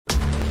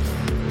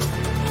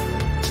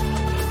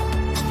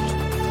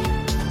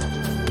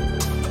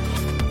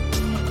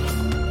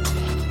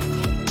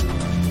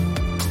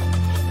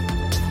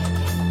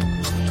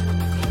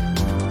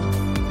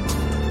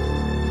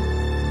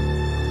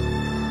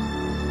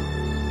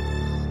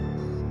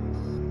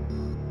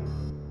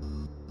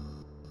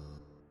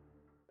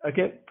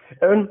Okay.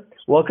 Aaron,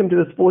 welcome to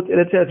the Sports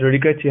Editor. It's really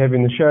great to have you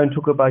on the show and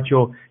talk about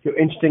your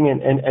interesting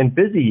and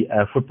busy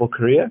football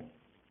career.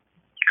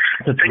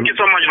 Thank you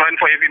so much, Ryan,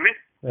 for having me.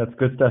 That's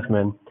good stuff,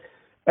 man.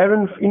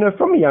 Aaron,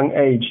 from a young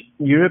age,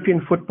 European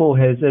football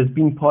has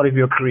been part of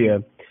your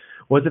career.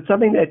 Was it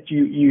something that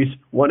you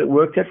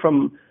worked at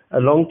from a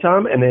long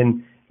time and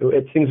then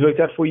things worked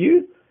out for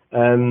you?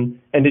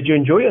 And did you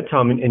enjoy your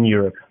time in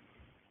Europe?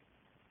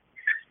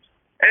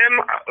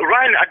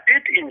 Ryan, I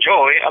did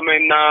enjoy.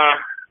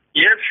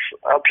 Yes,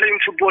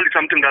 playing football is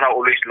something that I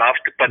always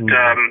loved. But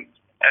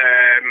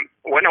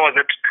when I was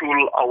at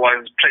school, I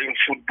was playing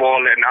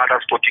football and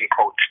other sporting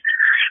coach.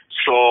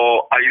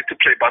 So I used to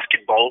play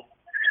basketball.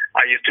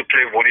 I used to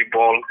play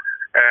volleyball.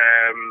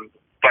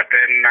 But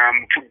then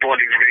football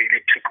really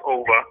took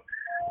over.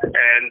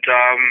 And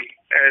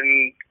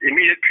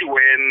immediately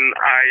when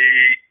I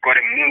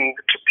got a move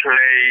to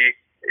play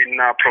in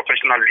a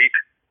professional league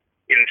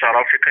in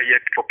South Africa, yet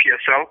for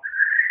PSL,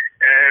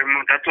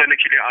 that's when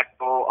actually I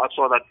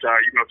saw that sky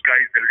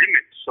is the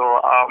limit.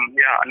 So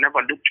I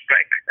never looked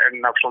back,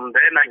 and from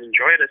then I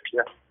enjoyed it.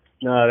 Yeah.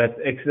 No, that's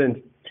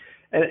excellent.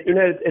 And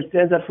it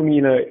stands out for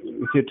me,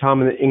 with your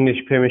time in the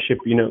English Premiership,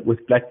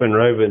 with Blackburn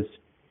Rovers.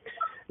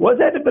 Was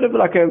that a bit of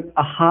like a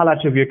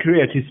highlight of your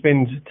career to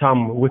spend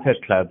time with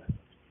that club?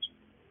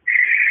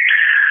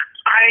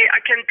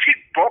 I can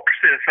tick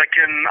boxes.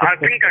 I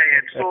think I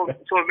had so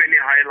many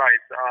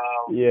highlights.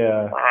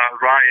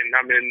 Ryan.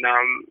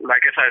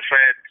 Like as I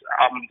said,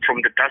 I'm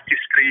from the dusty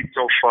streets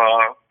of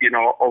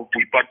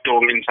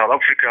Wipato in South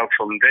Africa.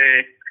 From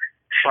there,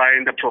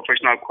 signed a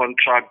professional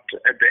contract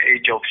at the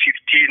age of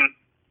 15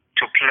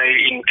 to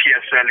play in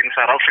PSL in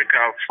South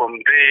Africa. From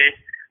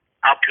there,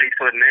 I played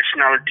for the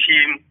national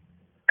team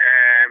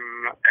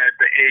at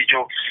the age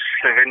of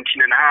 17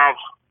 and a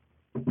half.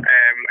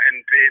 And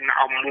then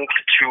I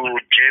moved to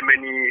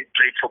Germany,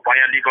 played for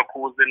Bayer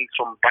Leverkusen.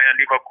 From Bayer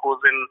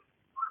Leverkusen,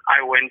 I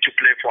went to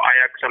play for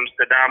Ajax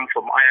Amsterdam.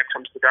 From Ajax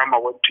Amsterdam,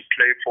 I went to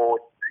play for,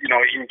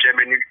 in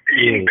Germany,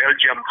 in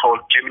Belgium,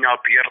 called Germany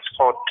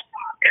Beerschot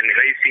and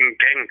Racing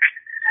Genk.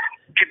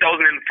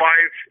 2005,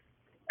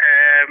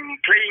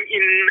 playing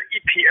in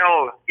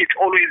EPL, it's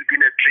always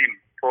been a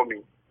dream for me.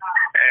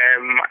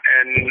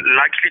 And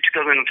luckily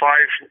 2005,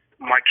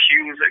 my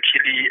Qs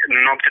actually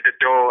knocked at the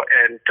door,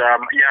 and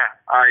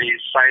I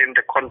signed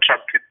the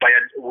contract with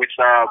Blackburn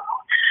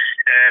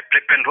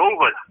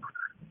Rovers.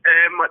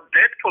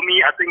 That for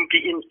me, I think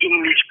in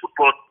English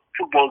football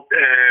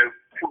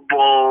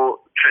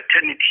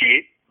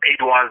fraternity,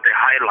 it was the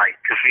highlight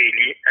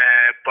really.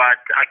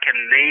 But I can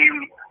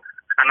name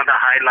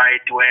another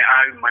highlight where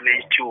I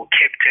managed to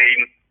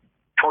captain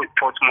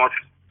Portsmouth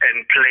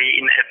and play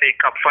in FA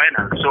Cup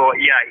final. So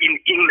in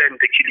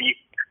England actually,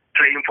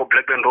 playing for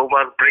Blackburn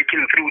Rovers,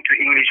 breaking through to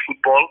English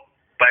football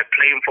by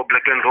playing for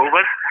Blackburn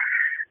Rovers.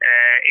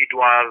 It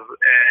was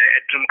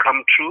a dream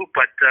come true,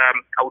 but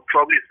I would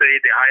probably say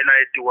the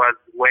highlight was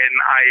when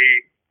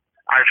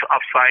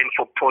I've signed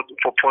for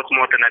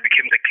Portsmouth and I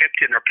became the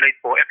captain. I played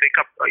for FA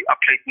Cup. I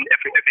played in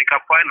FA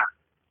Cup final.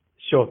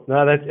 Sure.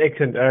 No, that's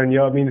excellent, Aaron.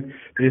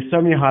 There's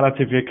so many highlights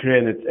of your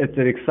career, and it's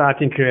an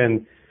exciting career,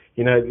 and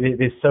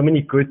there's so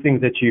many good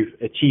things that you've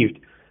achieved.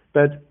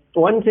 But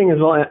one thing as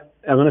well,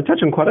 I'm going to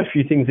touch on quite a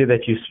few things here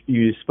that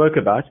you spoke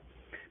about,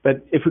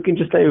 but if we can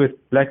just stay with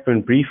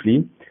Blackburn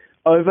briefly,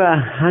 over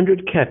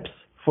 100 caps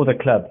for the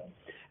club.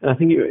 And I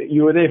think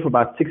you were there for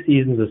about 6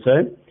 seasons or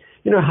so.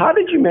 How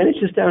did you manage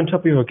to stay on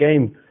top of your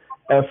game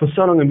for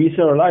so long and be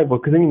so reliable?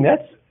 Because,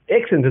 that's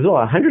excellent as well.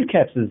 100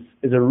 caps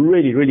is a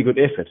really, really good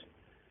effort.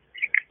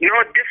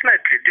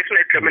 Definitely.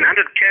 100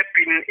 cap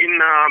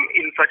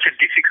in such a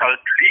difficult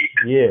league.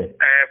 Yeah.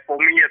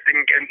 For me, I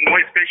think, and more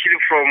especially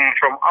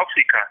from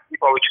Africa, if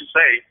I were to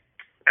say,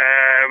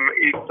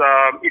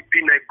 it's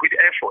been a good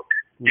effort,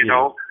 and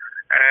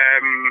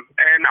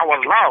I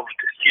was loved.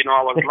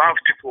 I was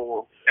loved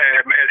for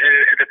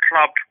at the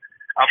club.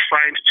 I've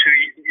signed two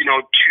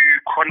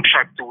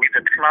contracts with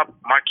the club.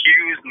 Mark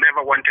Hughes never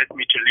wanted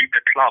me to leave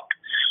the club.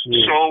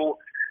 Yeah. So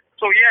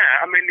it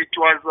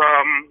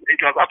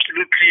was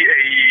absolutely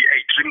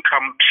a dream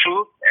come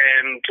true,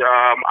 and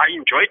I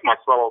enjoyed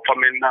myself.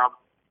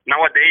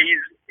 Nowadays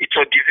it's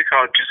so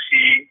difficult to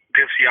see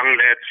these young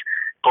lads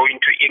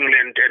going to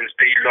England and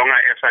stay longer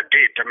as I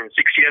did. 6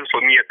 years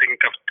for me, I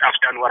think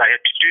I've done what I had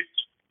to do.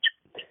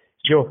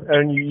 Sure,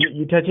 and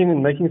you're touching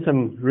and making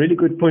some really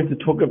good points to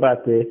talk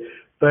about there.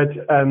 But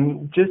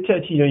just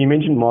to, you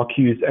mentioned Mark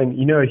Hughes, and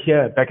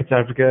here back in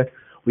South Africa,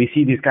 we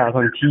see these guys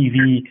on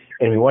TV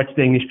and we watch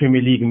the English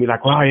Premier League and we're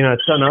like, wow,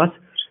 it's so nice.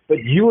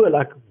 But you were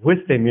like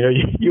with them,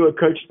 you were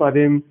coached by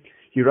them,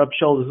 you rubbed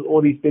shoulders with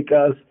all these big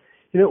guys.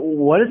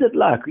 What is it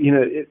like?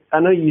 I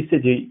know you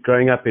said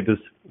growing up it was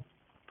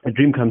a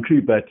dream come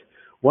true, but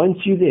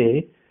once you're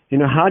there,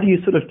 how do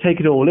you sort of take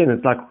it all in?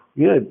 It's like,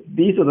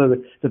 these are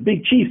the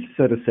big chiefs,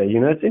 so to say.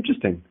 It's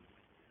interesting.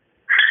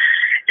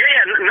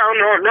 No,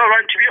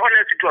 Ryan, to be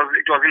honest, it was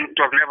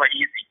never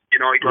easy. It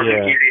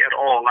wasn't easy at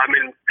all.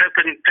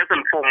 First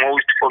and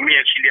foremost, for me,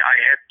 actually, I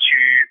had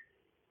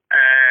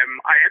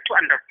to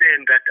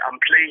understand that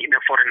I'm playing in a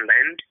foreign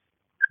land.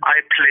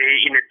 I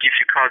play in a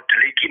difficult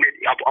league.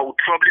 I would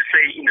probably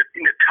say in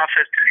the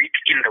toughest league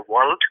in the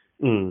world.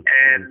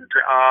 And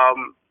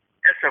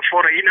as a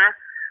foreigner,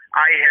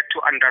 I had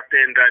to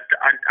understand that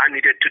I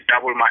needed to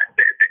double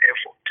the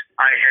effort.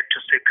 I had to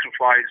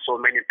sacrifice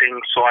so many things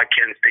so I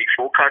can stay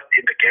focused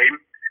in the game,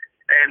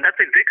 and that's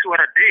exactly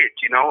what I did.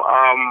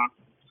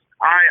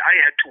 I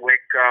had to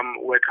work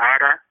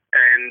harder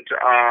and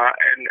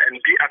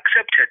be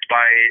accepted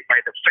by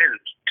the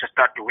fans to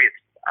start with.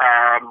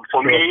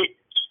 For me,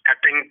 I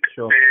think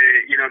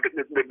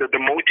the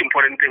most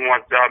important thing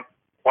was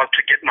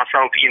to get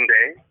myself in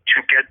there, to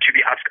get to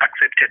be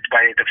accepted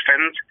by the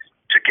fans,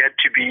 to get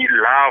to be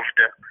loved,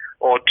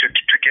 or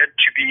to get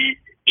to be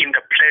in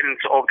the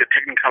plans of the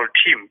technical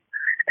team.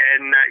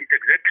 And it's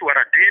exactly what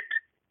I did.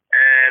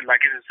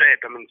 Like I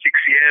said, 6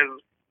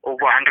 years,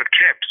 over 100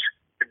 caps.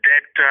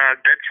 That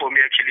for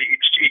me actually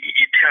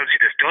it tells you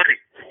the story.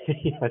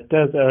 Yeah, it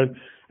does, Aaron.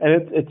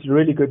 And it's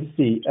really good to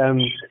see.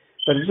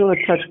 But I just want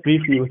to touch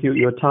briefly with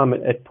your time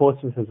at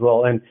Portsmouth as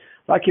well. And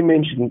like you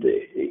mentioned,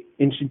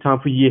 interesting time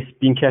for you,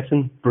 being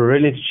captain,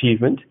 brilliant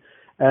achievement.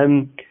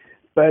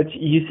 But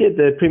you said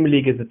the Premier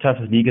League is the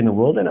toughest league in the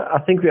world, and I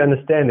think we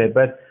understand that.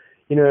 But,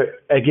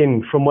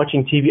 again, from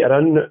watching TV, I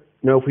don't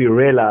know if we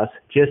realize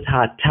just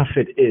how tough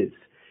it is.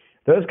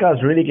 Those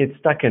guys really get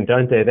stuck in,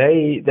 don't they?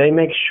 They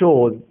make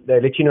sure they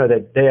let you know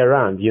that they're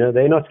around.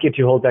 They're not scared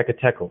to hold back a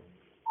tackle.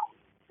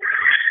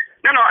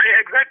 No,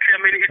 exactly. I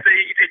mean, it's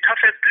a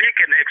toughest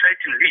league and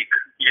exciting league.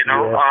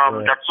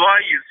 That's why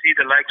you see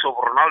the likes of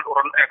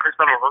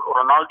Cristiano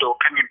Ronaldo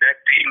coming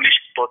back to English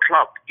football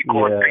club,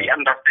 because they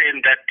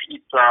understand that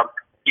it's a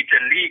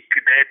league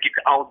that is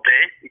out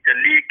there. It's a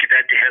league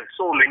that has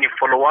so many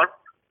followers,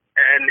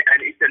 and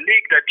it's a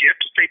league that you have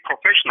to stay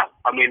professional.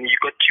 I mean, you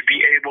got to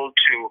be able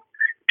to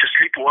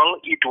sleep well,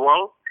 eat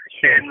well,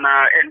 and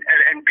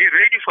be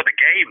ready for the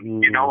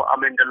game. I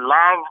mean, the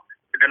love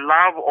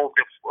of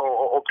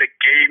the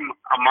game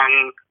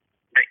among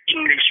the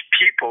English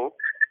people,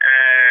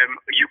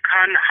 you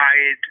can't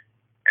hide,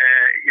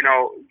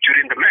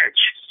 during the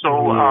match.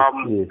 So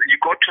you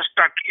got to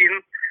stuck in.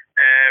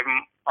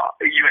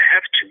 You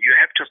have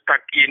to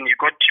stuck in. You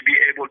got to be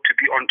able to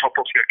be on top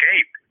of your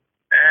game.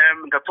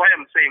 That's why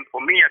I'm saying,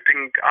 for me, I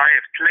think I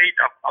have played.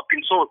 I've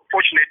been so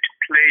fortunate to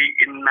play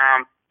in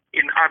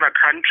other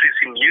countries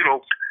in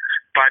Europe,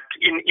 but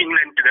in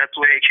England, that's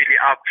where actually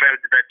I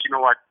felt that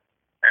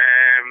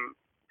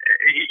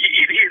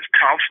it is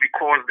tough,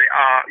 because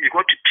you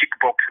got to tick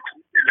boxes.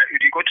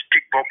 You got to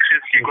tick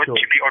boxes. You got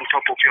to be on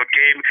top of your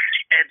game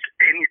at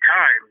any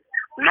time,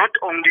 not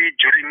only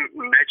during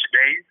match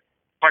days,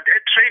 but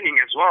at training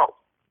as well.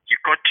 You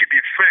got to be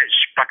fresh.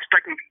 But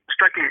stucking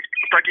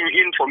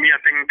in, for me,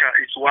 I think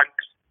is what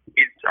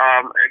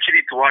have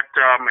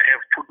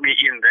put me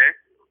in there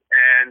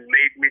and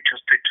made me to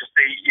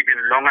stay even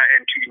longer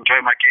and to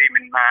enjoy my game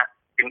in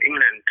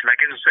England.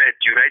 Like I said,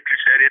 you rightly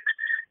said it.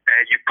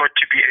 You've got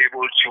to be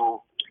able to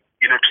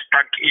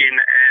stuck in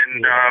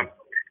and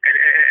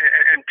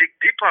dig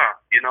deeper,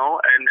 and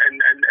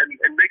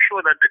make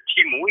sure that the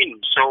team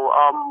wins. So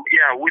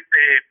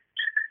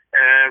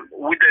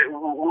with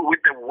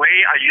the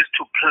way I used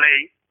to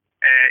play,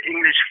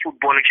 English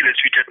football actually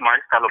suited my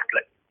style of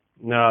play.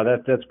 No,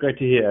 that's great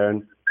to hear,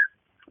 Aaron.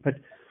 But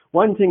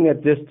one thing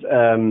that just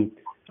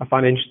I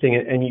find interesting,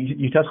 and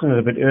you touched on it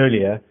a bit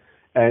earlier,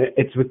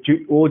 it's with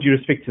all due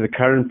respect to the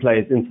current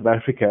players in South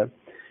Africa.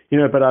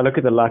 But I look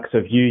at the likes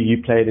of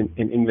you played in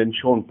England,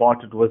 Sean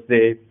Bartlett was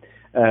there,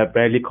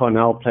 Bradley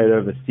Cornell played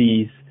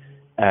overseas,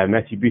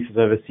 Matthew Booth was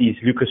overseas,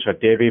 Lucas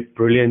Radebe,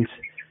 brilliant,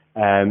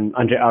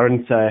 Andre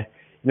Arendse.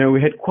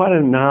 We had quite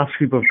a nice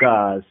group of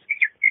guys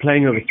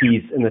playing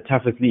overseas in the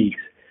toughest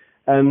leagues.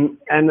 And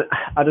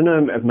I don't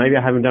know, maybe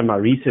I haven't done my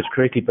research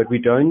correctly, but we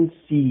don't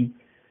see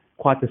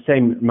quite the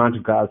same amount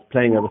of guys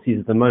playing overseas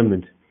at the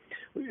moment.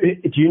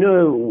 Do you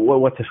know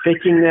what's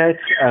affecting that?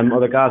 Are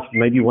the guys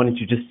maybe wanting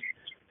to just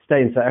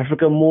stay in South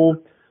Africa more?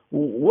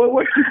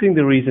 What do you think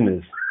the reason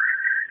is?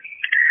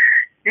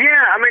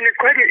 Yeah, I mean,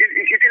 it's an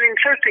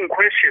interesting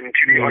question,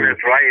 to be honest,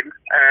 Ryan.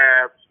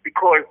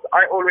 Because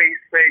I always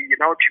say, to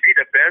be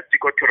the best, you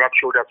got to rub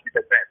shoulders with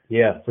the best.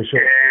 Yeah, for sure.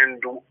 And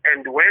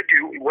where do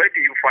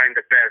you find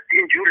the best?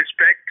 In due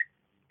respect,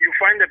 you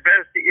find the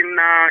best in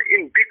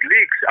big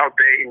leagues out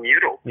there in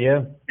Europe.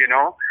 Yeah.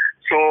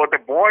 So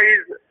the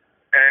boys,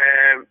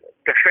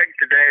 the fact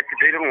that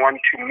they don't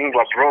want to move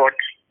abroad,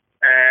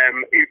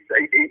 it's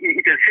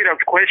a serious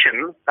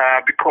question,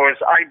 because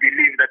I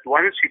believe that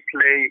once you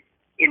play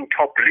in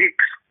top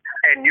leagues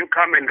and you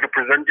come and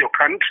represent your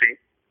country,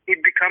 it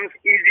becomes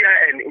easier,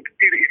 and it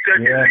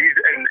certainly leaves,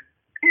 and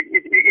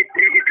it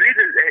leaves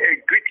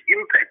a great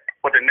impact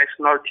for the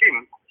national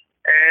team.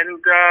 And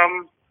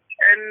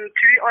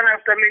to be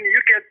honest, I mean,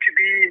 you get to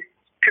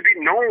be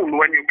known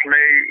when you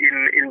play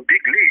in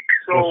big leagues.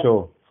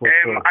 So for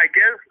sure. I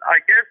guess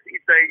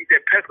it's a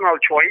personal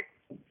choice.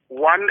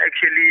 One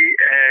actually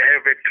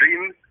have a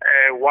dream.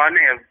 One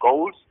has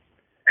goals,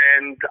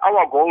 and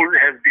our goal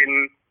has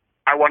been,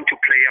 I want to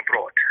play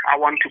abroad. I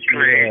want to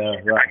play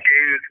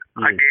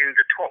against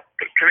the top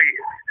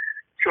players.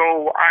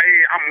 So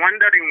I'm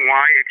wondering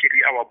why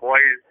actually our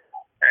boys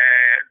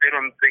they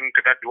don't think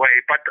that way.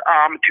 But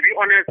to be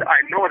honest,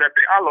 I know that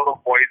there are a lot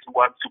of boys who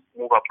want to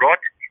move abroad.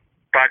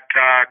 But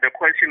the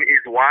question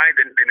is why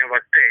they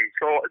never stay.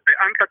 So the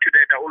answer to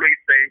that, I always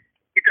say,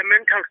 it's a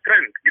mental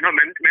strength,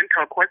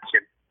 mental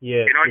question.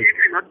 Yeah. If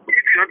you're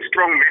not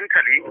strong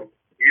mentally,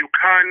 you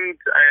can't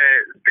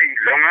stay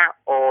longer,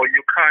 or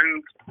you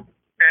can't.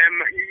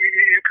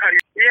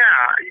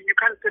 You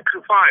can't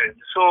sacrifice.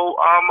 So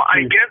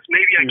I guess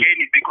maybe again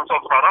it's because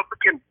of South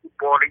African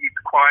football.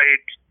 It's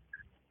quite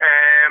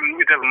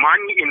there's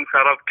money in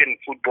South African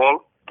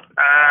football,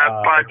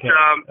 but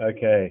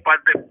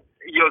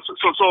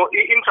so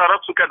in South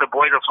Africa the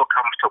boys are so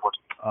comfortable.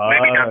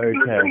 Maybe that's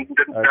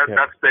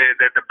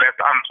the best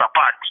answer.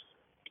 But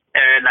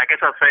like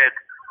as I said,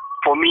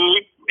 for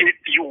me, if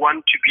you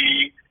want to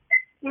be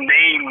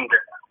named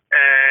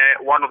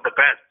one of the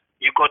best,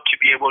 you got to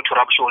be able to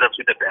rub shoulders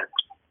with the best.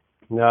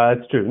 No,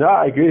 that's true. No,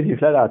 I agree with you.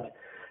 Flat out.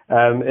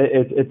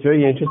 It's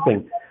very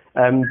interesting.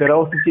 But I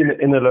also see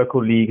in the local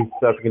league,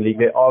 South African league,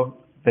 they're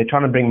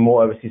trying to bring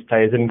more overseas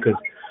players in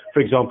because, for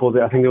example,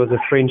 I think there was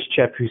a French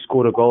chap who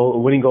scored a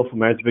winning goal for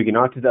Maritzburg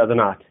United the other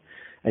night,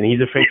 and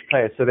he's a French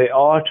player. So they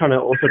are trying to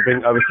also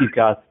bring overseas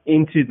guys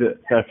into the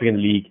South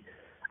African league.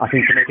 I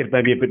think to make it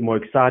maybe a bit more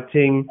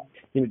exciting.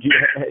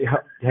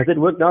 Has it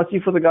worked nicely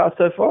for the guys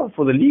so far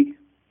for the league?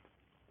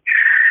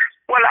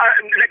 Well,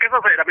 like as I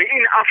said,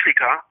 in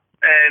Africa,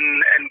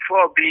 and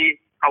probably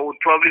I would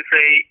probably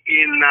say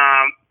in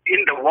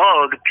the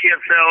world,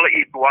 PSL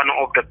is one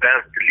of the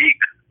best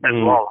leagues as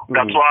well.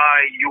 That's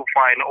why you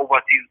find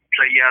overseas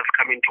players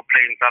coming to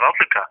play in South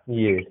Africa.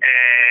 Yes.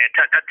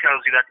 That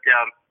tells you that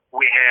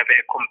we have a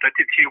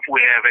competitive,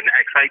 we have an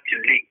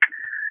exciting league.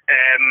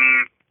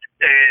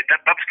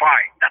 That's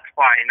fine. That's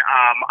fine.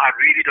 I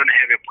really don't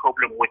have a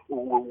problem with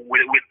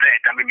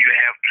that. You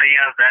have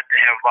players that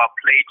have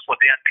played for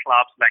their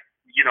clubs. Like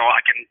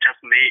I can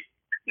just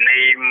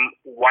name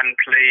one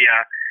player,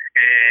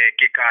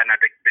 Kekana,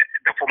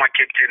 the former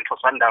captain for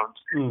Sundowns.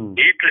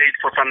 He played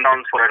for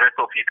Sundowns for the rest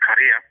of his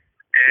career,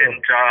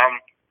 and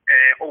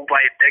over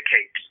a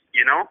decade.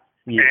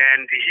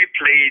 And he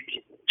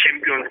played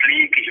Champions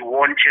League. He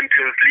won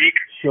Champions League.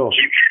 Sure.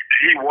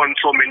 He won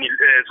so many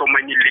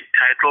league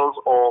titles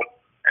or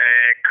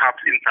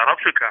cups in South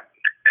Africa.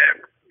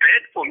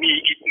 That for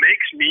me, it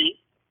makes me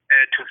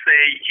to say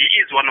he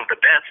is one of the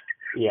best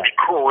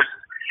because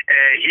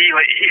he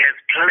has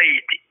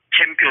played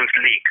Champions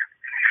League.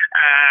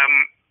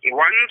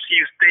 Once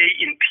you stay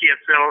in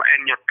PSL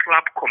and your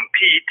club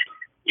compete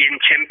in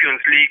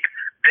Champions League,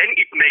 then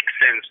it makes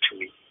sense to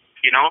me.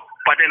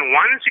 But then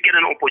once you get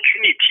an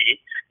opportunity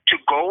to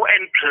go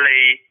and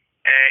play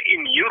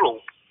in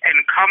Europe and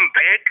come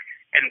back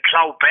and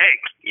plow back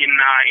in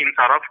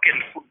South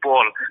African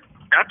football,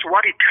 that's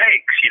what it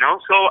takes.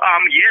 So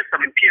yes,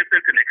 PSL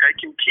is an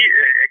exciting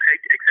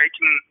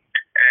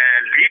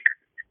league,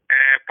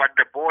 but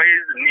the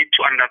boys need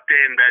to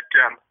understand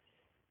that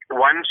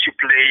once you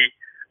play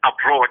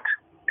abroad,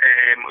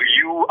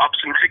 you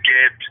absolutely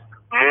get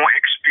more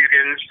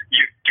experience,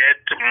 you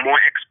get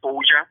more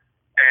exposure,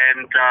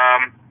 and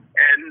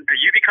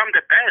you become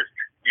the best,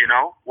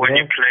 when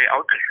you play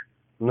out there.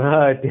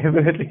 No,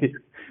 definitely.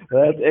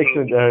 That's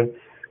excellent, Aaron.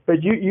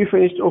 But you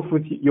finished off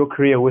with your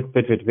career with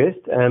Bidvest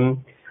West,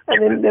 and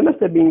then there must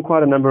have been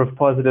quite a number of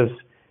positive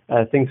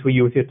things for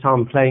you with your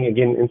time playing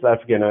again in South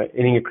Africa,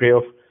 ending a career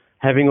of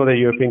having all the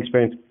European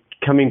experience,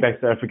 coming back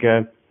to South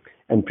Africa,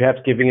 and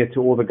perhaps giving it to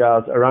all the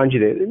guys around you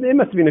there. There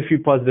must have been a few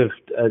positive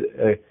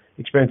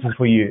experiences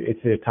for you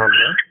at the time,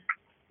 right?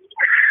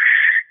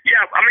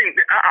 Yeah,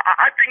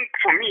 I think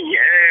for me,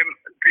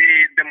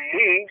 the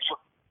move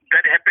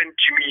that happened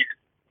to me is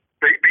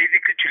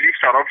basically to leave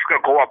South Africa,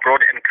 go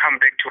abroad, and come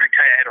back to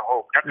retire at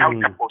home. That's how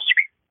it's supposed to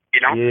be.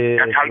 Yes,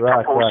 that's how it's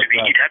supposed to be.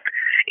 Right.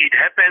 It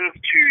happens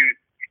to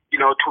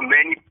to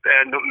many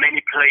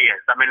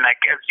players.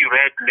 As you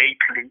read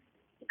lately,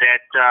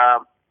 that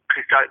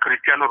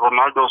Cristiano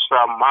Ronaldo's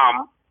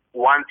mom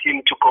wants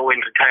him to go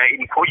and retire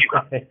in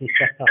Portugal.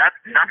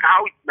 That's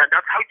how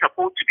it's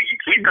supposed to be.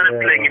 He started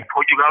playing in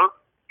Portugal.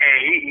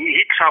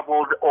 He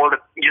traveled all the,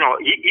 he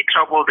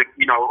traveled the,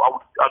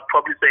 I'd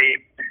probably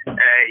say,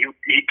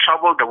 he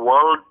traveled the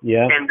world,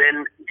 and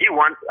then he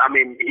wants,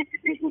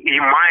 he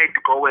might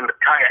go and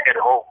retire at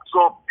home.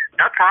 So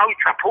that's how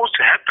it's supposed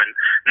to happen,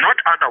 not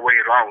other way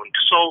around.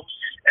 So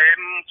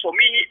for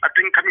me, I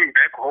think coming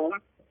back home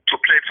to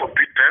play for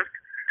Bidvest,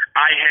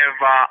 I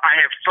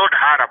have thought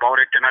hard about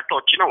it, and I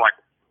thought,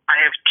 I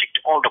have ticked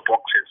all the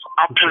boxes.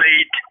 I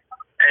played,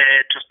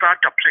 to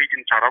start, I played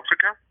in South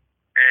Africa.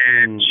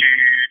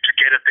 To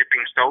get a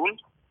stepping stone,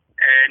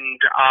 and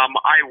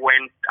I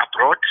went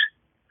abroad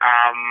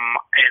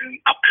and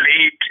I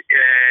played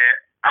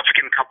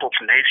African Cup of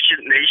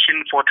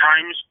Nation 4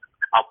 times.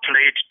 I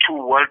played 2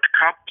 World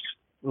Cups.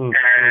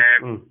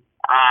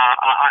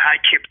 I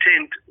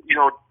captained,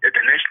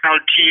 the national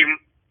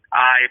team.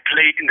 I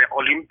played in the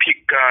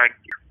Olympic.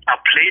 I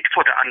played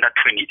for the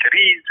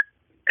under-23s.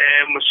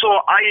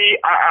 So I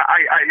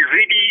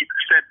really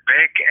sat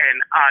back and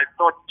I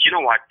thought,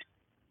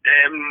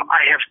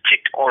 I have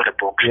ticked all the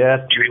boxes,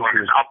 to be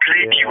honest. I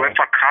played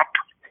UEFA Cup,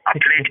 I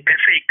played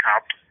FA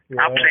Cup,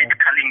 I played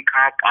Carling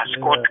Cup, I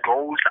scored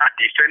goals, I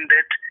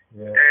defended.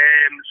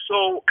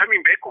 So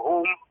coming back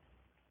home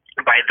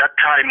by that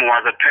time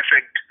was a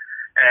perfect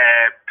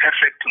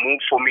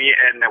move for me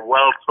and a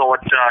well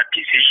thought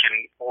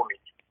decision for me.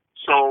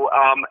 So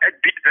at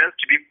Bidvest,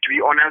 to be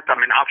honest, I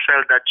mean, I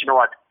felt that, you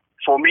know what,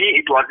 for me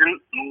it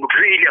wasn't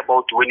really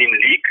about winning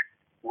the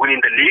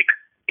league.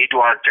 It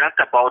was just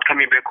about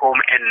coming back home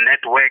and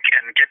network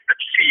and get the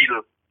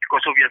feel,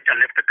 because obviously I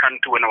left the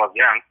country when I was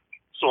young.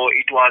 So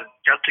it was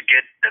just to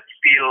get the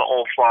feel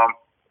of,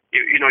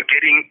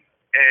 getting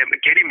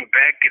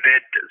back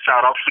that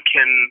South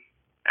African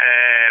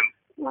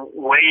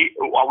way,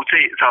 I would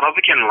say South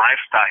African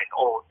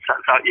lifestyle,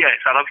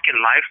 South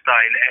African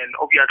lifestyle, and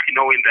obviously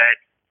knowing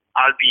that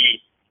I'll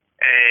be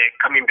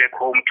coming back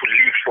home to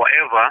live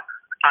forever,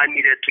 I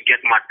needed to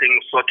get my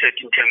things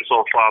sorted in terms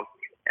of,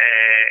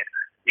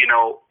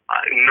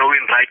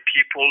 knowing right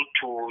people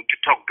to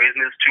talk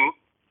business to,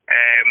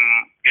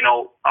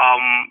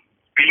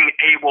 being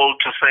able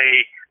to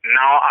say,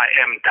 now I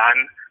am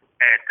done.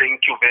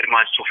 Thank you very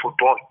much to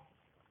football.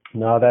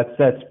 No,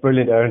 that's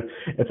brilliant, Aaron.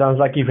 It sounds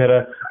like you've had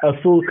a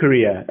full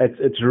career.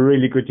 It's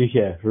really good to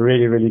hear.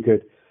 Really, really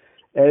good.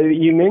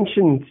 You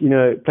mentioned,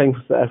 playing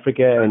for South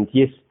Africa, and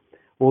yes,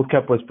 World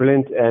Cup was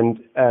brilliant. And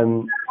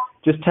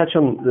just touch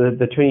on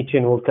the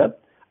 2010 World Cup.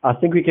 I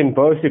think we can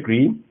both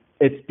agree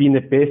it's been the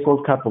best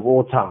World Cup of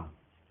all time.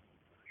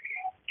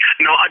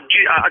 No,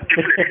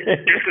 definitely.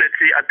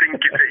 I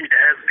think it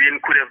has been,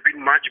 could have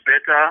been much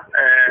better,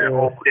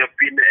 or could have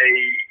been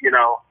it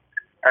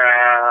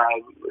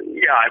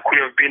could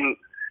have been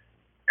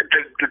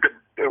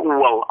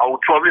I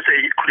would probably say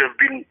it could have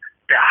been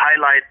the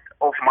highlight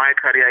of my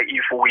career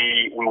if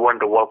we won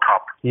the World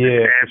Cup.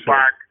 Yeah, sure.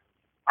 But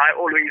I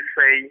always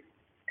say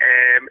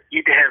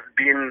it has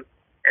been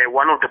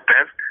one of the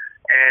best,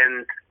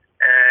 and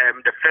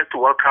the first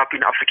World Cup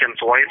in African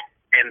soil,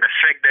 and the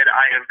fact that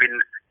I have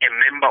been a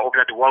member of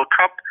that World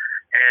Cup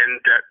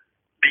and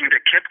being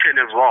the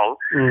captain as well,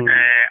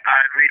 I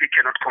really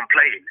cannot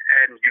complain.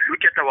 And you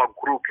look at our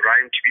group,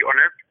 Ryan, to be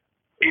honest,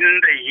 in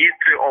the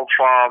history of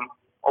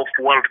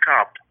World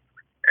Cup,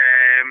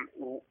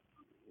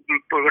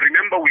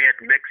 remember we had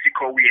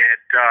Mexico, we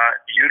had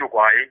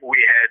Uruguay, we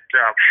had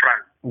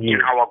France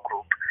in our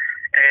group.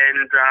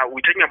 And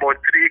we're talking about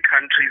three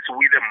countries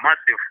with a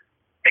massive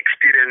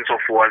experience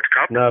of World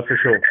Cup. No, for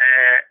sure.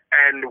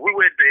 And we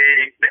were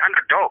the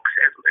underdogs,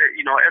 as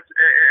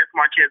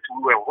much as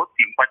we were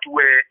hosting, but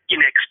we were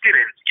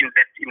inexperienced in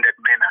that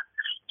manner.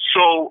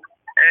 So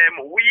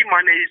we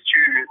managed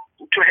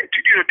to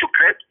accumulate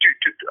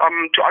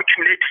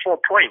 4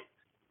 points.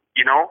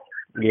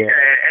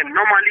 And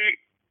normally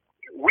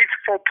with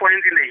 4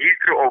 points in the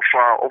history of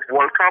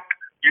World Cup,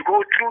 you go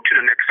through to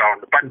the next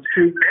round. But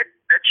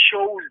that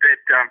shows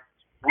that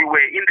we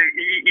were in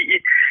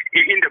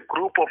the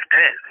group of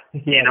death.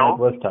 Yeah, it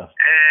was tough.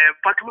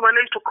 But we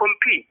managed to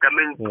compete. I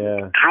mean,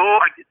 draw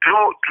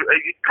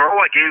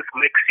against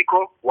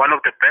Mexico, one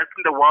of the best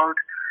in the world,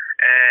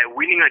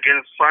 winning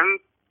against France,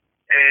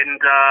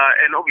 and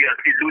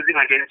obviously losing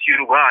against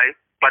Uruguay.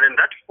 But in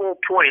that 4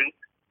 point,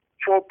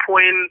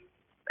 3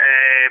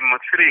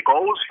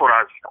 goals for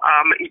us.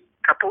 It's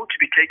supposed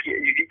to take you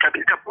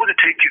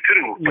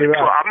through. You're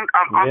so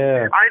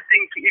right. I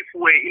think if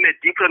we're in a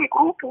different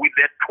group with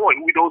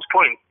those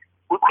points,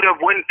 we could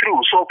have went through.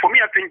 So for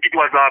me, I think it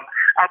was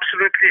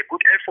absolutely a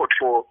good effort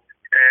for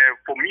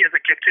me as a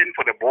captain,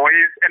 for the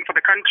boys, and for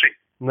the country.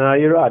 No,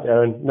 you're right,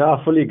 Aaron. No,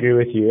 I fully agree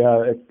with you.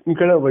 It's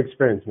incredible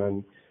experience,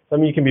 man.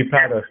 Something you can be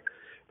proud of.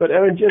 But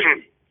Aaron,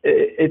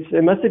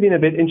 it must have been a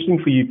bit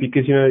interesting for you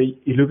because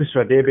Lucas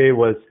Radebe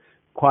was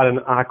quite an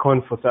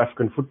icon for South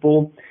African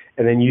football,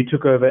 and then you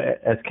took over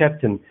as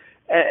captain.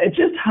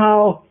 Just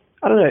how,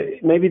 I don't know,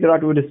 maybe the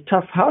right word is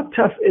tough. How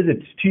tough is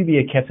it to be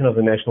a captain of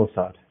the national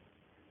side?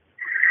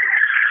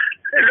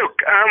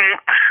 Look,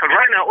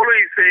 Ryan, I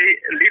always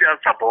say leaders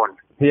are born.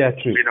 Yeah,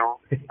 true.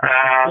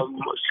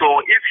 So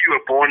if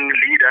you're a born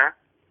leader,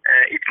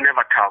 it's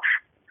never tough.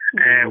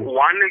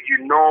 One,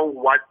 you know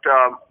what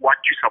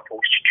you're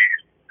supposed to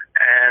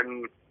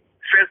do.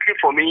 Firstly,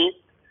 for me,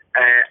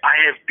 I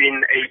have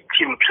been a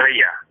team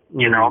player.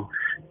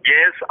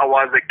 Yes, I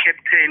was a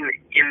captain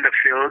in the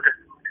field,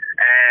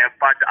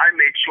 but I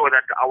made sure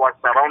that I was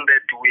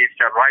surrounded with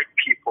the right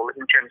people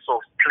in terms of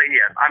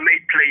players. I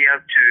made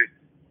players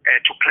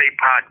to play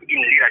part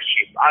in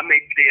leadership. I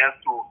made players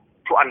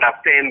to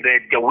understand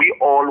that we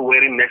all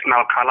wearing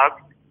national colors,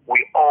 we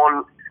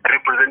all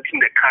representing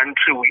the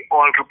country, we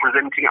all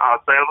representing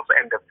ourselves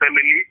and the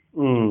family.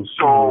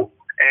 So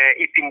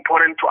it's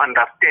important to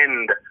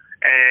understand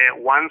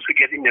once we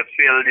get in the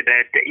field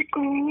that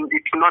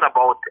it's not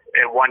about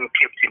one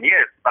captain.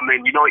 Yes, I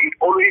mean, it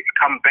always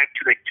comes back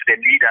to the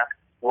leader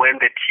when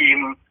the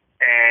team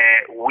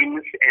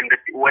wins and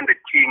when the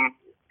team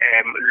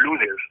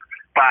loses.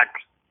 But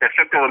the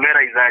fact of the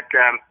matter is that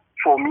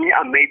for me,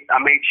 I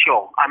made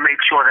sure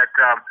that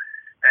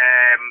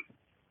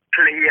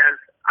players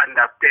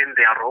understand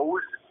their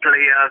roles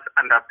players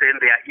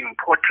understand their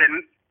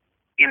importance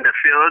in the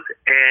field,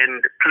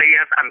 and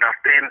players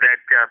understand that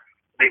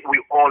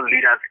we all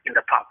leaders in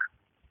the park.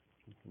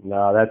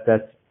 No,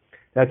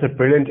 that's a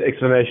brilliant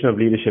explanation of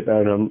leadership,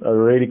 Aaron.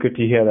 Really good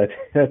to hear that.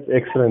 That's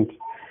excellent.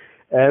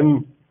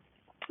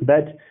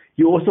 But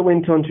you also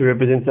went on to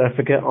represent South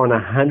Africa on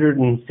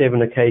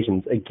 107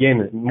 occasions.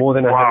 Again, more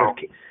than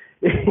 100.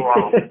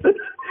 Wow.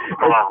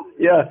 Wow.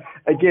 Yeah.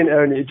 Again,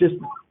 Aaron, it's just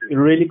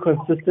really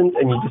consistent,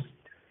 and you just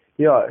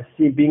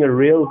see being a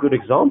real good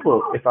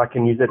example, if I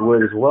can use that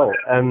word as well.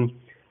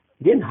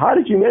 Again, how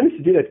did you manage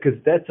to do that? Because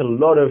that's a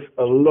lot of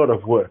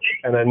work,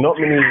 and not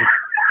many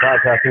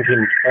guys I think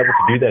are able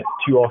to do that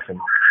too often.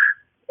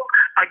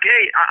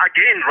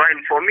 Again,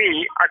 Ryan, for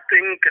me, I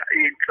think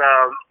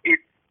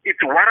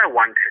it's what I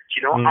wanted.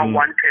 I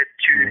wanted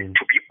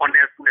to be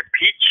honest on the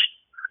pitch.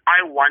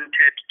 I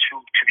wanted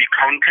to be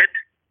counted.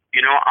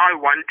 I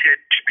wanted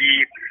to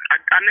be.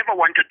 I never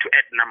wanted to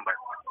add numbers.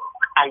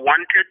 I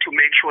wanted to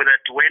make sure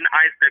that when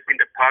I step in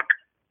the park,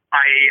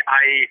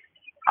 I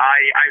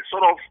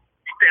sort of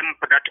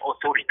stamp that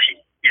authority.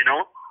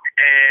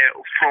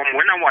 From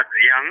when I was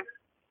young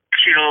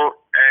till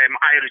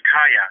I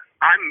retire,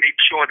 I make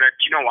sure that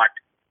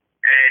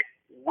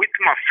with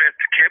my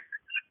first cap,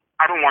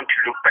 I don't want to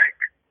look back.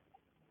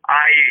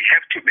 I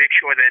have to make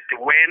sure that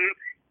when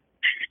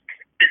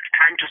it's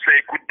time to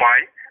say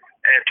goodbye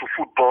to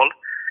football,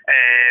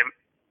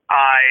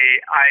 I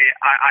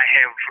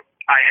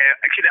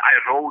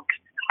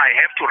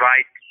have to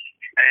write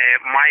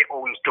my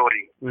own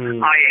story.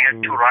 I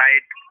have to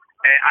write.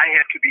 I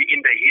have to be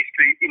in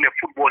a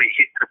football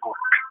history book.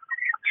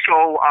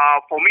 So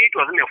for me, it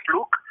wasn't a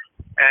fluke.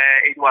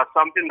 It was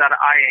something that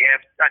I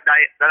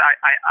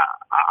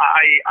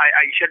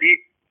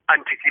actually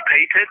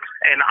anticipated,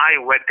 and I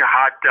worked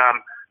hard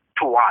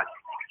towards.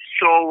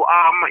 So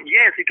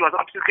yes, it was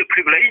absolutely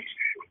privileged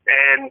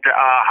and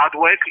hard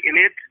work in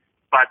it.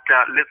 But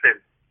listen,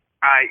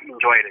 I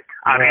enjoyed it.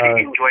 I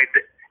really enjoyed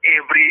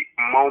every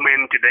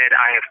moment that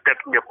I have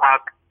stepped in the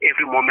park,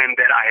 every moment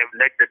that I have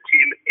led the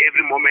team,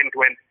 every moment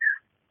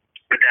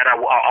that I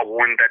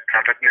won that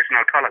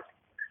national colors.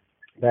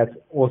 That's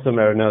awesome,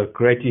 Aaron. No,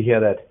 great to hear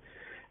that.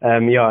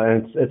 And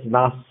it's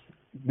nice.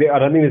 I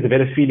don't think there's a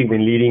better feeling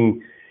than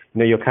leading,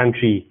 your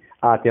country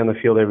out there on the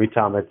field every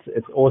time.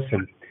 It's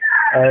awesome.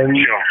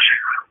 Sure.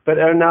 But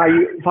Aaron, now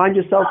you find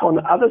yourself on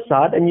the other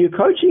side, and you're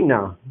coaching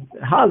now.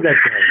 How's that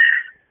going?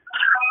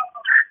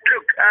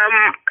 Look,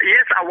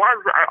 yes, I was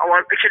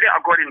actually I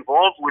got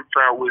involved with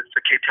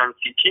the Cape Town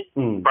City,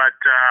 but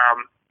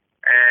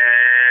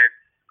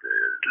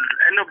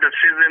end of the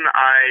season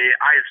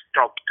I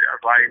stopped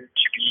trying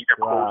to be the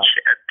coach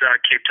at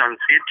Cape Town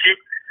City.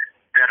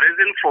 The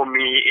reason for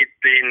me it's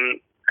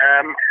been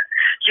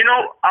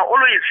I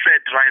always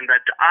said, Ryan,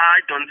 that I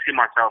don't see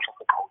myself as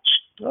a coach.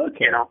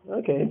 Okay.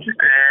 Okay,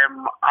 interesting.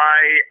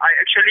 I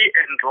actually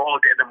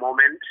enrolled at the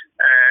moment.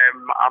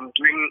 I'm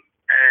doing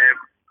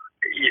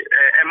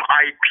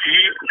MIP,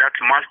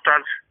 that's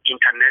Masters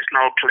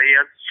International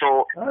Players.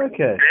 So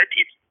that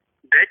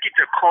is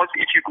a course,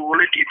 if you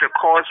Google it, it's a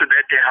course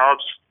that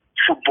helps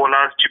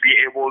footballers to be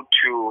able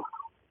to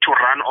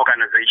run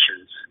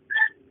organizations.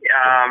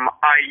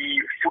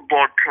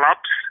 Football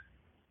clubs,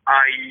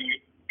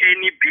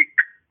 any big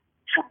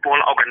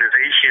football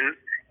organization,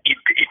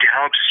 it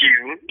helps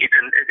you. It's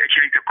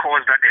actually the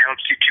course that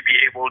helps you to be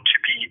able to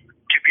be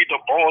the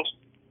boss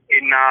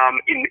in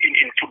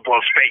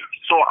football space.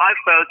 So I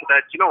felt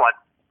that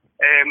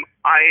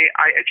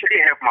I actually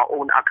have my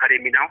own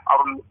academy now,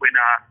 our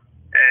Mokoena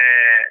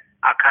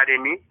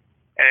Academy,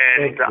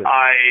 and excellent.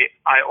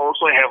 I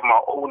also have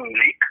my own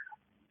league,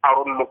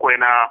 our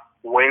Mokoena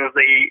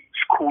Wednesday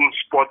School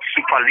Sports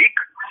Super League.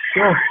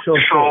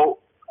 Sure.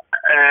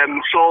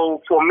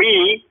 So for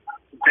me,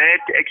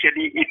 that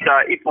actually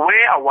it's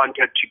where I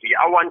wanted to be.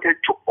 I wanted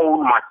to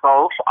own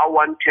myself. I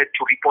wanted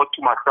to report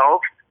to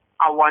myself.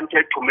 I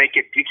wanted to make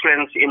a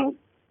difference in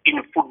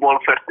football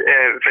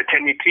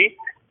fraternity,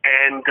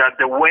 and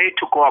the way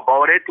to go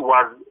about it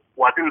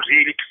wasn't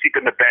really to sit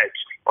on the bench.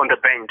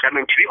 I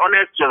mean, to be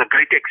honest, it was a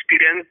great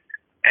experience,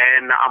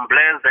 and I'm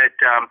blessed that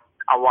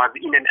I was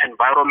in an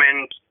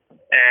environment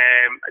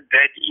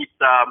that it's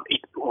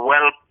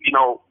well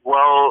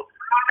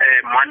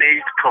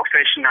managed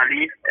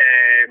professionally.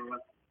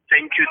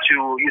 Thank you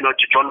to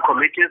John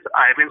Committees.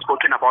 I haven't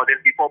spoken about it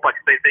before, but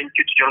thank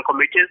you to John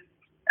Committees.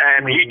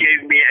 He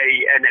gave me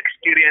an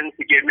experience.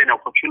 He gave me an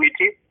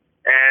opportunity,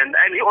 and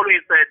he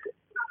always said,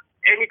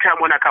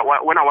 anytime when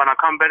I want to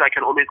come back, I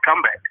can always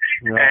come back.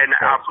 And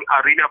I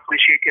really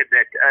appreciated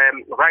that.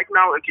 Right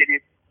now,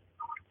 actually,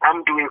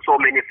 I'm doing so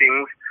many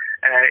things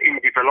in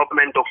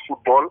development of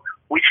football,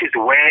 which is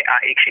where I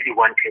actually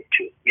wanted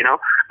to.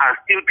 I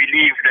still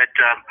believe that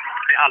there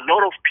are a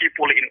lot of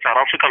people in South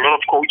Africa, a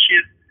lot of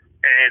coaches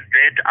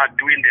that are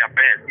doing their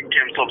best in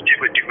terms of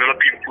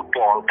developing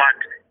football. But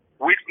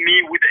with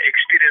me, with the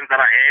experience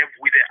that I have,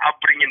 with the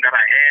upbringing that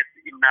I had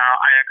in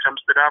Ajax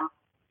Amsterdam,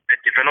 the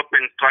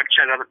development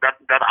structure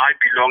that I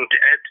belonged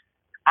at,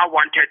 I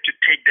wanted to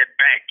take that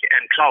back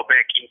and plow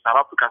back in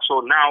South Africa. So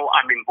now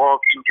I'm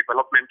involved in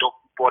development of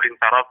football in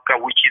South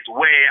Africa, which is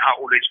where I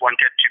always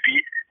wanted to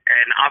be.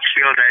 And I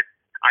feel that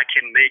I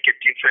can make a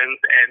difference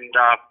and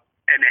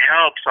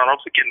help South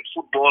African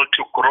football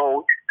to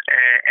grow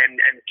and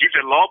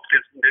develop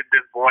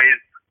these boys,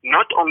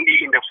 not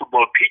only in the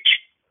football pitch,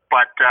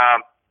 but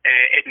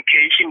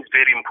education is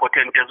very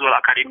important as well,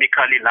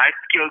 academically, life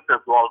skills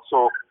as well.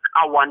 So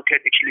I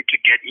wanted actually to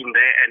get in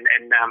there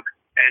and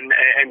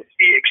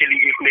see actually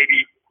if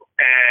maybe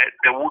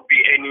there would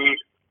be any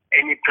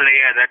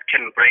player that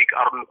can break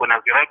Aaron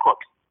Mokoena's record.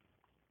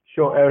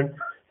 Sure, Aaron.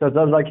 So it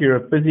sounds like you're a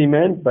busy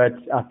man, but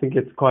I think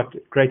it's quite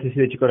great to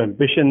see that you've got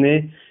ambition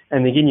there.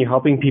 And again, you're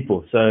helping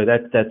people. So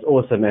that's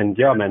awesome. And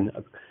yeah, man,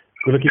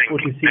 we're looking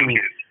forward to seeing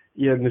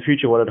in the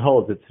future what it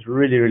holds. It's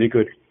really, really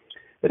good.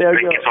 But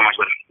Aaron, thank you so much.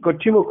 I've got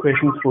two more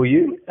questions for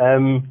you.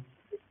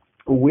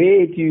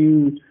 Where do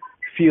you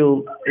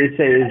feel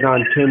SA is now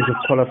in terms of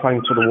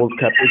qualifying for the World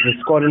Cup? Is the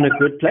squad in a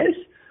good place?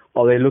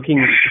 Are they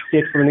looking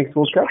set for the next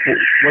World Cup?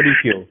 What do you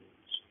feel?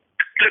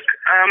 Look,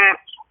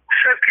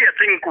 firstly, I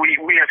think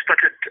we have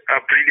started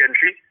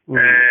brilliantly.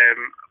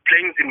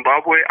 Playing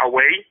Zimbabwe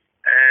away,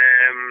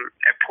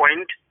 a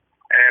point.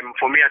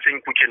 For me, I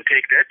think we can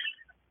take that.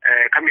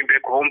 Coming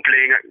back home,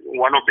 playing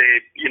one of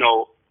the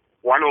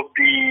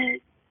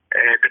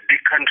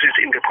big countries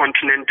in the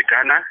continent,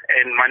 Ghana,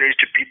 and managed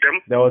to beat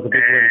them. That was a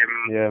big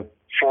win. Yeah.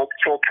 4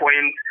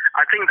 points.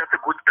 I think that's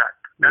a good start.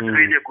 That's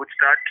really a good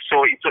start.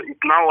 So it's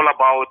now all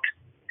about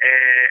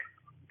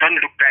don't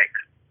look back.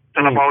 It's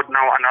all about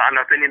now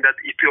understanding that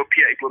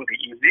Ethiopia, it won't be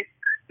easy.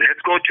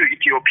 Let's go to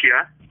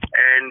Ethiopia.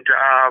 And,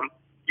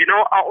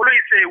 I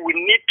always say we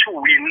need to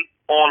win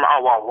all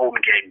our home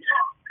games.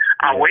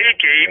 Away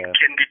game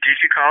can be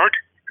difficult,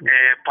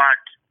 but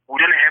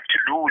we don't have to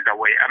lose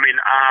away. I mean,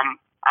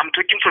 I'm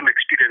talking from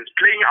experience.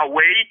 Playing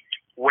away,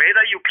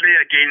 whether you play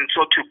against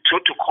so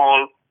to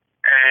call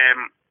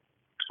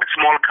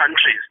small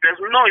countries. There's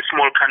no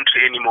small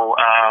country anymore,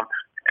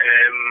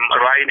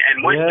 Ryan,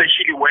 and more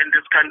especially when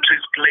these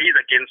countries play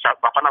against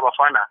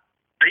Bafana.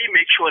 They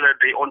make sure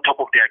that they're on top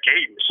of their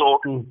game.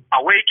 So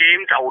away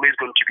games are always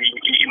going to be,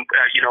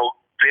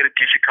 very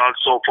difficult.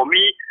 So for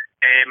me,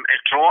 a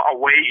draw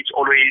away, we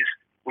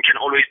can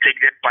always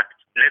take that, but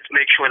let's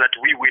make sure that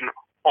we win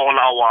all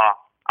our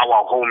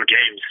home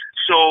games.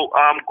 So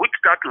good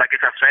start, like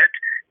I said,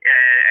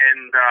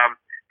 and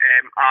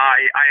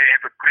I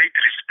have a great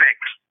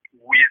respect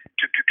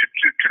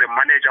to the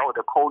manager or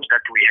the coach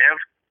that we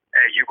have,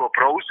 Hugo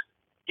Bros.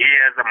 He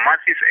has a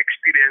massive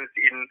experience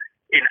in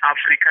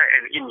Africa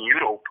and in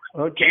Europe.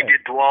 Okay. He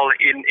did well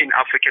in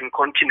African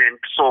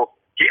continent, so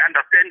he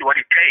understands what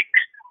it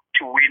takes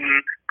to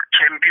win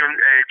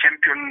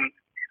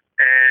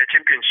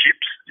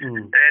championships,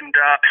 and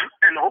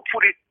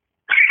hopefully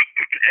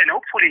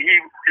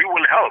he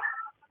will help.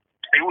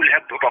 He will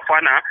help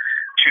Bafana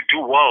to do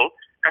well.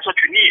 That's what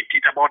we need.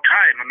 It's about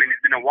time. I mean,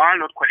 it's been a while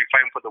not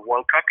qualifying for the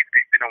World Cup.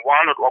 It's been a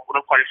while not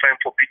qualifying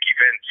for big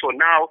events. So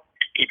now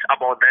it's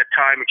about that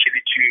time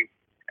actually to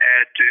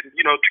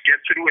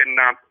get through and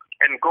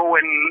go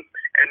and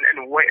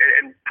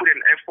put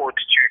an effort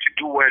to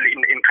do well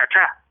in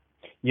Qatar.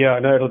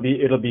 Yeah, no,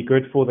 it'll be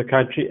good for the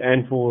country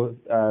and for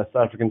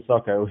South African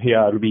soccer.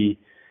 Yeah, it'll be.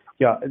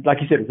 Yeah, like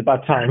you said, it's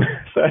about time.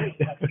 So,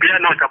 yeah,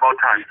 no, it's about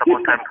time. It's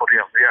about time for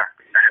real. Yeah.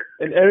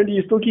 And Aaron, do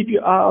you still keep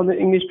your eye on the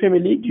English Premier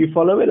League? Do you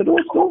follow it at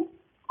all still?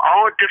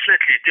 Oh,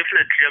 definitely.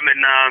 I mean,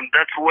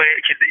 that's where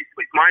it's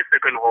my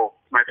second home.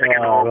 Right,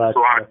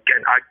 so right.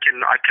 I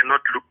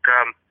cannot look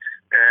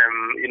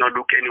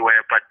look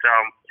anywhere. But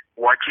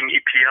watching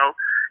EPL,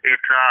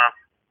 it's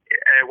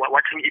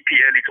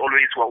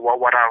always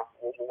what I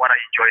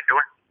enjoy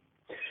doing.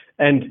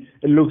 And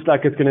it looks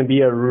like it's going to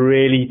be a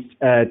really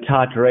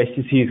tight race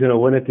to see who's going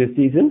to win it this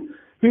season.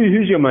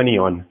 Who's your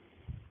money on?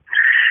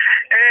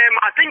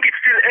 I think it's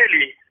still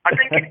early. I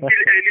think it's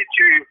still early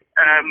to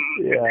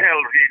tell,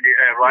 really,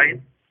 right?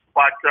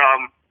 But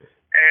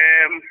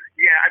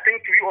I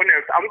think, to be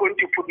honest, I'm going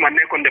to put my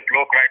neck on the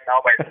block right now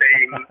by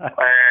saying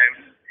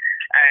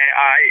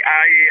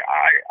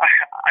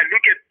I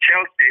look at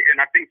Chelsea,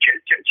 and I think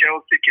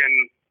Chelsea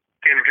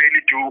can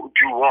really do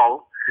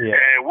well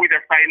with the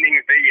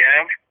signings they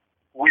have,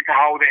 with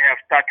how they have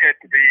started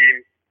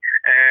the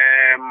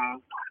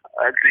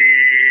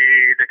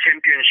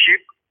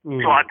championship.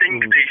 So I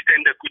think they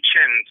stand a good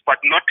chance, but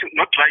not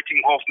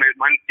writing off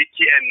Man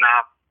City and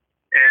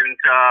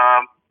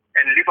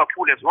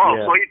Liverpool as well.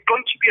 Yeah. So it's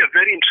going to be a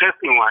very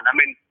interesting one. I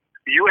mean,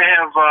 you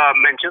have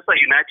Manchester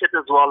United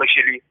as well,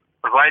 actually,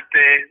 right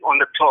there on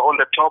the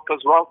top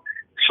as well.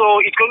 So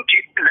it's going to,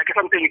 like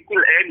I'm saying, it's still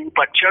early,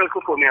 but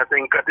Chelsea for me, I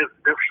think this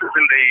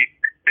season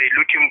they're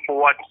looking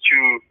forward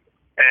to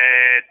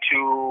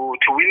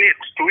win it,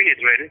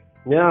 really.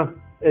 Yeah,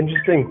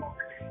 interesting.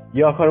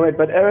 Yeah, I can't wait.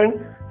 But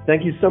Aaron,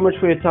 thank you so much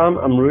for your time.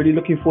 I'm really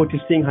looking forward to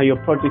seeing how your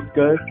projects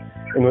go,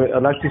 and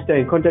I'd like to stay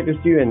in contact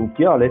with you. And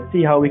yeah, let's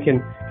see how we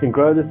can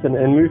grow this and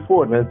move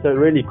forward, man. So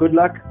really, good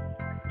luck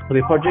for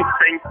the project.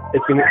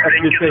 It's been an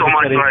absolute pleasure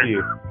chatting to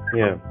you.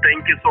 Yeah.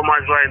 Thank you so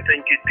much, Ryan.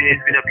 Thank you.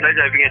 It's been a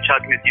pleasure having a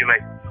chat with you,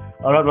 mate.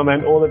 All right, my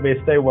man. All the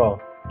best. Stay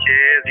well.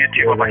 Cheers. You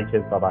too. Bye-bye.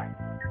 Cheers. Bye-bye.